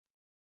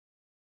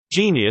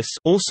Genius,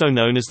 also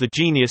known as the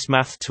Genius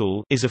Math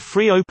Tool, is a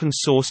free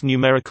open-source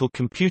numerical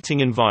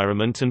computing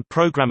environment and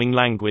programming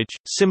language,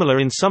 similar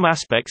in some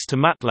aspects to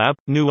MATLAB,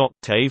 GNU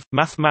Octave,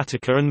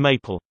 Mathematica and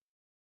Maple.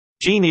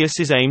 Genius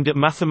is aimed at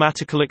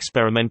mathematical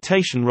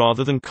experimentation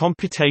rather than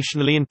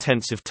computationally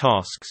intensive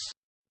tasks.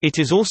 It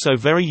is also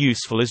very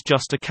useful as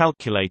just a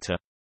calculator.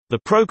 The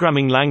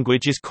programming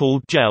language is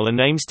called GEL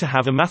and aims to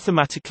have a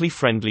mathematically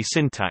friendly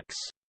syntax.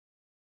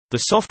 The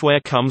software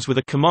comes with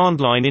a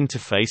command line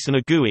interface and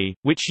a GUI,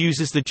 which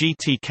uses the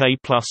GTK+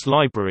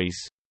 libraries.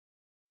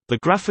 The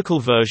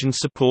graphical version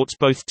supports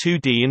both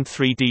 2D and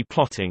 3D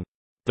plotting.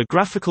 The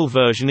graphical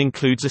version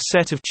includes a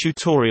set of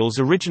tutorials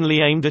originally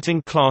aimed at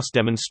in-class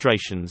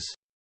demonstrations.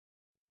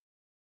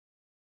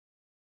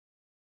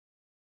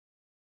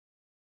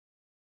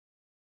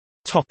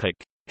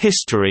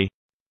 History.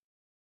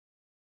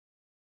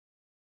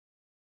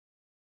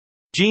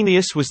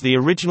 Genius was the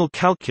original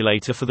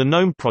calculator for the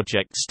GNOME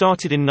project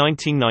started in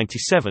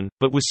 1997,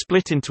 but was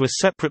split into a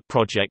separate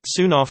project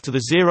soon after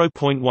the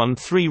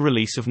 0.13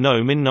 release of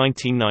GNOME in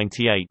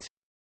 1998.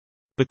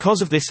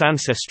 Because of this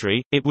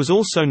ancestry, it was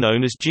also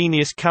known as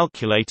Genius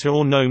Calculator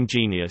or GNOME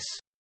Genius.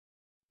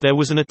 There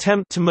was an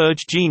attempt to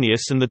merge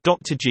Genius and the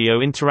Dr. Geo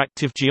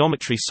interactive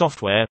geometry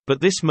software,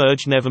 but this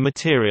merge never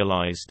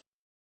materialized.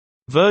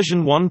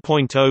 Version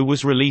 1.0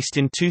 was released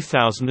in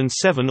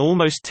 2007,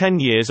 almost 10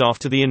 years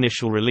after the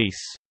initial release.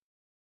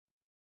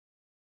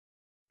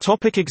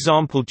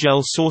 Example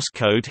GEL source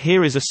code.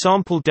 Here is a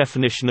sample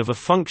definition of a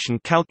function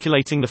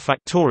calculating the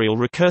factorial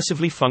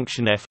recursively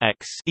function f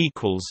x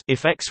equals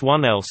if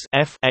x1 else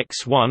f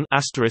x1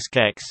 asterisk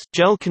x.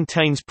 GEL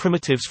contains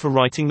primitives for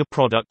writing the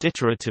product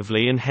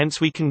iteratively, and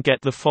hence we can get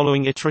the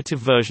following iterative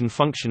version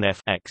function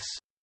f x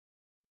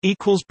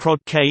equals prod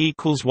k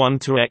equals 1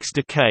 to x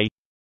to k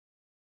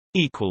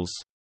equals.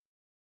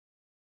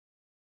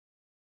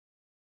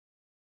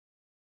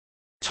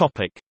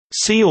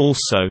 See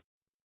also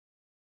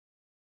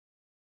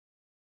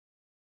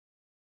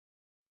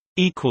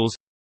equals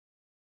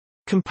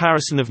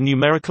comparison of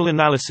numerical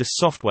analysis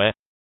software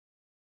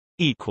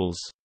equals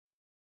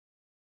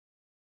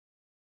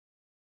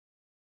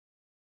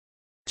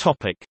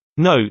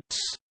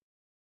notes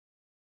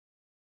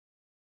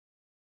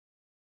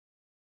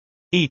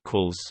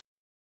equals